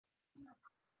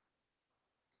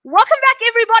Welcome back,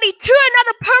 everybody, to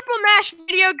another Purple Mash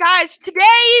video, guys.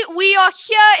 Today we are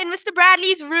here in Mr.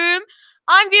 Bradley's room.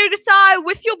 I'm Veer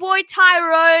with your boy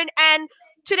Tyrone, and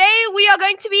today we are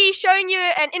going to be showing you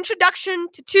an introduction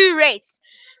to 2 race.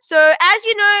 So, as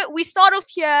you know, we start off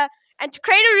here, and to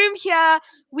create a room here,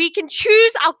 we can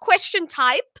choose our question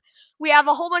type. We have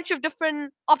a whole bunch of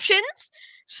different options.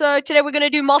 So today we're going to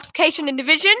do multiplication and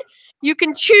division. You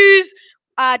can choose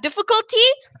difficulty,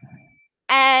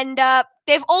 and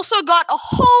they've also got a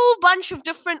whole bunch of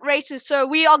different races. So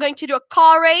we are going to do a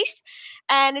car race,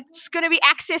 and it's going to be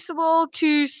accessible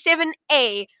to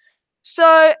 7A.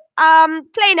 So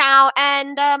play now,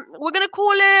 and we're going to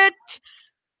call it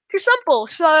Too Simple.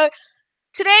 So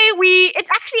today it's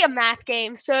actually a math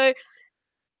game. So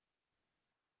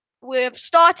we're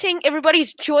starting,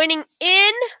 everybody's joining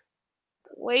in,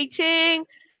 waiting,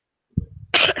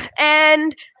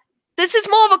 and this is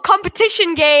more of a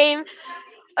competition game.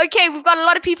 Okay, we've got a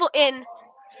lot of people in,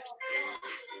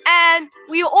 and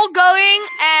we are all going,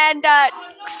 and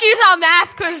excuse our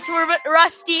math because we're a bit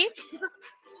rusty.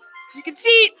 You can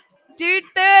see, dude,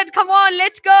 third, come on,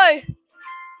 let's go.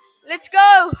 Let's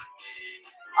go.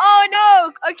 Oh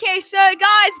no. Okay, so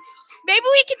guys, maybe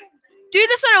we can do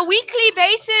this on a weekly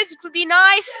basis. It would be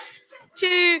nice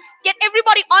to get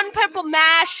everybody on Purple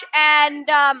Mash, and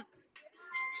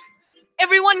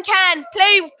everyone can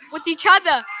play with each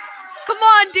other. Come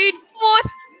on, dude, fourth.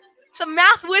 Some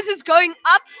math whiz is going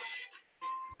up.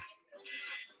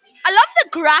 I love the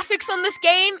graphics on this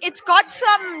game. It's got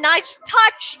some nice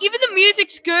touch. Even the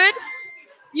music's good.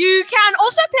 You can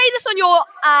also play this on your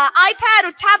iPad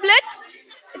or tablet.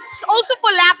 It's also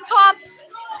for laptops.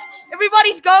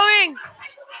 Everybody's going.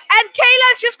 And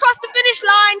Kayla's just crossed the finish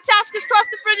line. Task has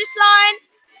crossed the finish line.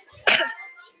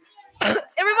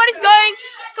 Everybody's going.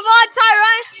 Come on,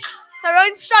 Tyrone.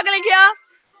 Tyrone's struggling here.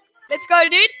 Let's go,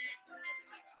 dude.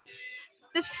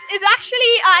 This is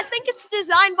actually, I think it's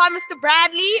designed by Mr.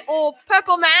 Bradley or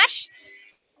Purple Mash.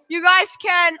 You guys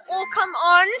can all come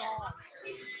on.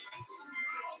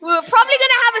 We're probably going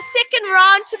to have a second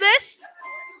round to this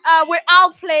where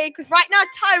I'll play, because right now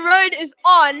Tyrone is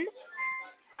on.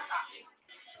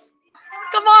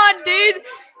 Come on, dude.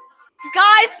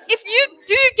 Guys, if you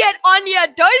do get on here,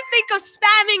 don't think of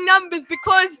spamming numbers,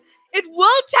 because it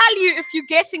will tell you if you're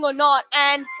guessing or not.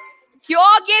 And if you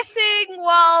are guessing,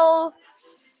 well,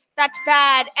 that's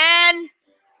bad. And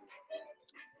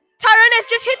Tyrone has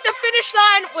just hit the finish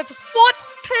line with 4th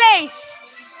place.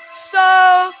 So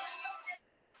I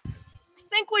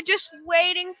think we're just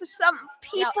waiting for some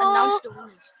people. Yeah, announce the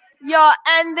winners. Yeah,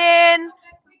 and then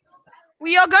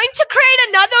we are going to create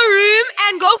another room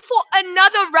and go for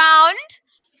another round.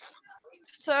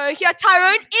 So here,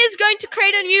 Tyrone is going to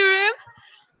create a new room.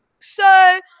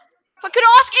 So if I could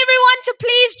ask everyone to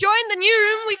please join the new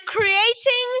room we're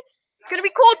creating. It's going to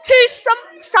be called Two Sum.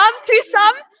 It's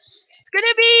going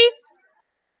to be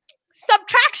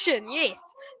subtraction. Yes,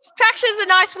 subtraction is a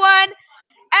nice one.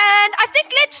 And I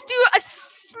think let's do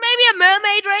maybe a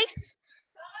mermaid race.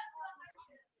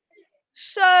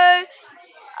 So,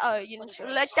 oh, you didn't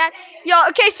select that. Yeah,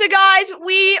 okay, so guys,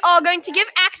 we are going to give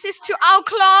access to our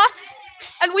class,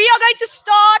 and we are going to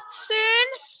start soon.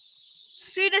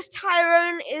 Soon as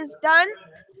Tyrone is done.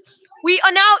 We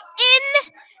are now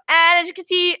in, and as you can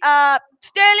see,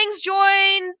 Sterling's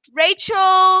joined, Rachel,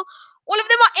 all of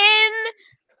them are in.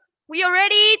 We are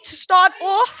ready to start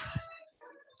off.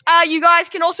 You guys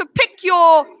can also pick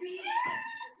your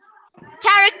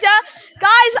character.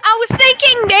 Guys, I was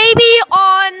thinking maybe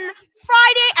on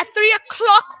Friday at 3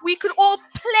 o'clock we could all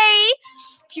play.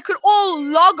 You could all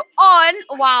log on.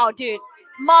 Wow, dude.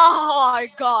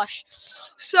 My gosh.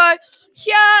 So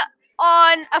here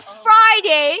on a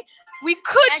Friday, we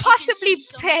could possibly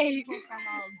play.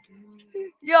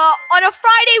 Yeah, on a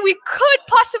Friday we could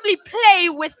possibly play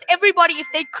with everybody if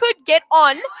they could get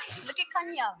on. Look at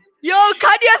Kanya. Yo,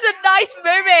 Kanya's a nice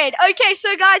mermaid. Okay,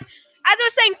 so guys, as I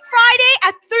was saying, Friday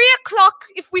at 3 o'clock,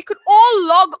 if we could all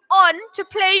log on to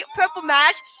play Purple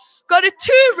Mash, go to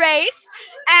 2 race,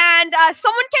 and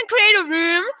someone can create a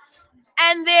room,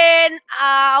 and then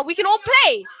we can all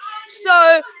play.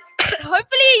 So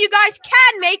hopefully you guys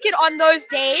can make it on those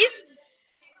days.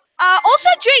 Also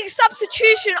during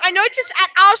substitution, I noticed at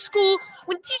our school,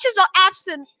 when teachers are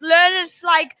absent, learners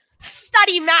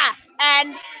study math,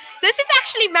 and this is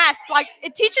actually math. Like,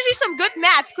 it teaches you some good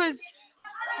math, because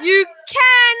you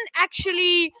can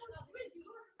actually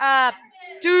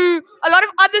do a lot of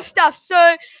other stuff.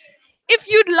 So if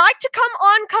you'd like to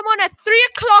come on at 3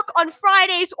 o'clock on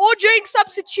Fridays or during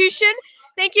substitution.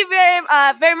 Thank you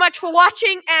very much for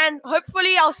watching, and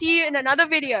hopefully I'll see you in another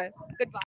video. Goodbye.